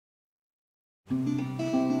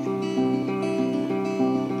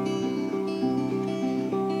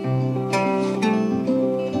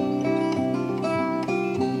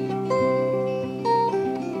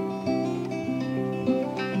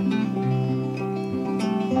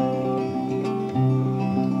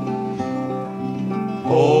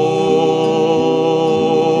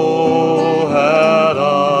Oh, had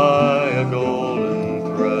I a golden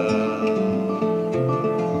thread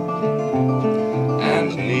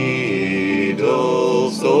and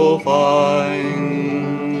needle so fine,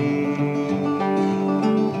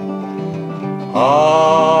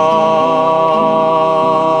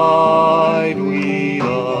 I'd weave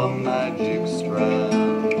a magic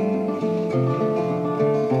strand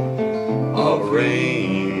of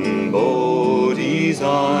rainbow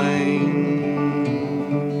design,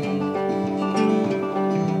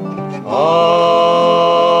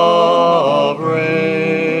 of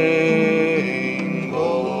rainbow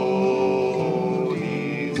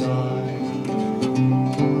design.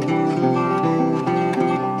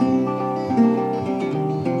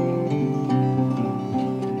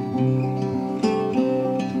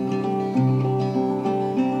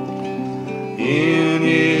 In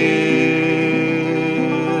it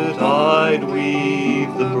I'd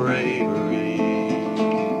weave the bravery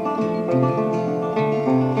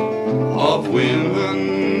of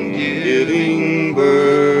women giving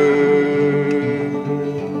birth.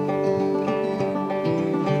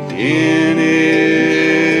 In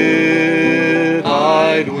it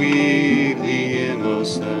I'd weave the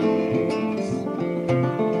innocence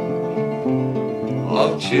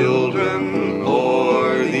of children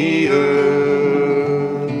o'er the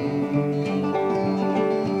earth,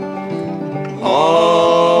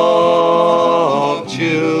 of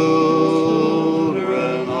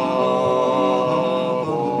children of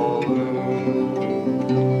earth.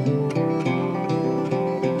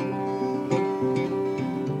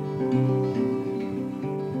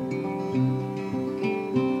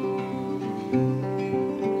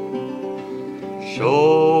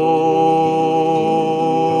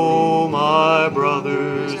 Show my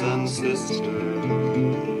brothers and sisters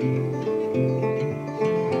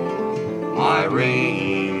my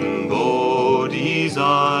rainbow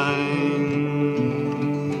design.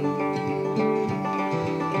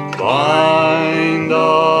 Bind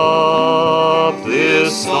up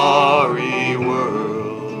this sorry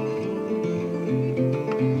world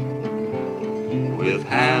with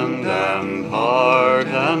hand and heart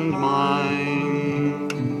and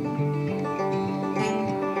mind,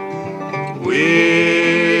 with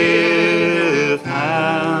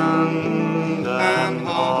hand and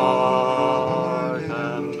heart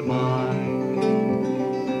and mind.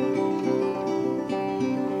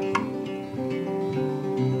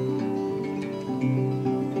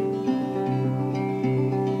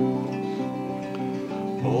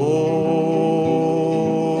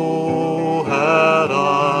 Oh, had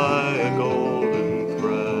I a golden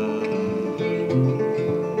thread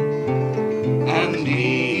and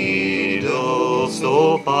needle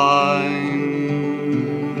so fine,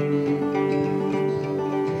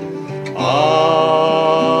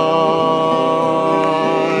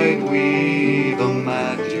 I'd weave a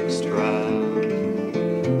magic strand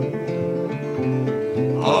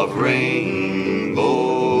of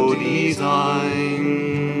rainbow design,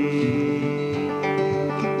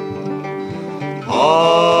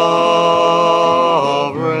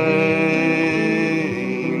 of rainbow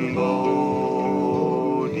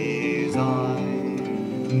design.